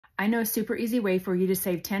I know a super easy way for you to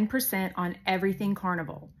save 10% on everything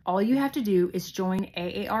Carnival. All you have to do is join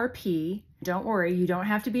AARP. Don't worry, you don't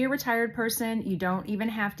have to be a retired person. You don't even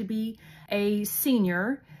have to be a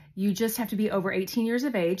senior. You just have to be over 18 years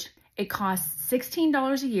of age. It costs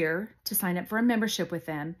 $16 a year to sign up for a membership with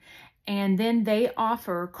them. And then they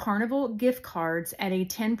offer Carnival gift cards at a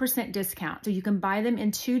 10% discount. So you can buy them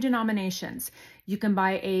in two denominations. You can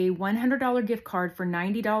buy a $100 gift card for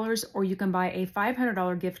 $90, or you can buy a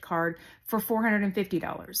 $500 gift card for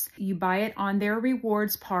 $450. You buy it on their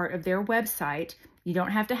rewards part of their website. You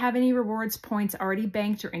don't have to have any rewards points already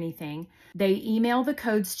banked or anything. They email the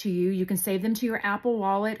codes to you. You can save them to your Apple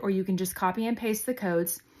Wallet, or you can just copy and paste the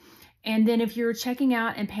codes. And then if you're checking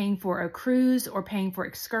out and paying for a cruise or paying for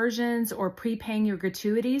excursions or prepaying your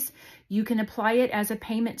gratuities, you can apply it as a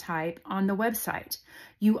payment type on the website.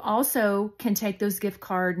 You also can take those gift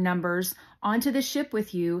card numbers onto the ship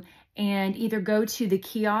with you and either go to the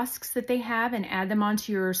kiosks that they have and add them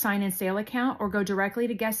onto your sign and sale account, or go directly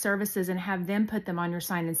to guest services and have them put them on your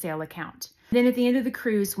sign and sale account. Then at the end of the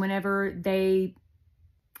cruise, whenever they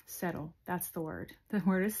settle, that's the word. The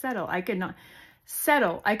word is settle. I could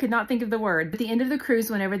not think of the word. At the end of the cruise,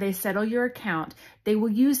 whenever they settle your account, they will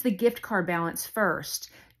use the gift card balance first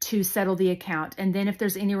to settle the account. And then if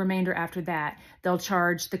there's any remainder after that, they'll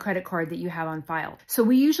charge the credit card that you have on file. So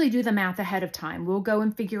we usually do the math ahead of time. We'll go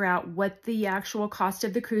and figure out what the actual cost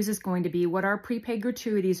of the cruise is going to be, what our prepaid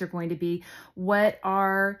gratuities are going to be, what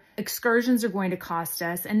our excursions are going to cost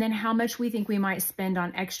us, and then how much we think we might spend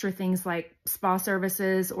on extra things like spa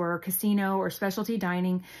services or casino or specialty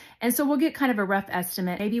dining. And so we'll get kind of a rough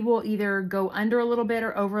estimate. Maybe we'll either go under a little bit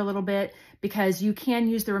or over a little bit, because you can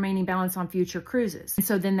use the remaining balance on future cruises. And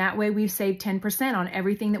so then that way we've saved 10% on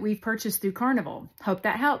everything that we've purchased through Carnival. Hope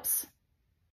that helps.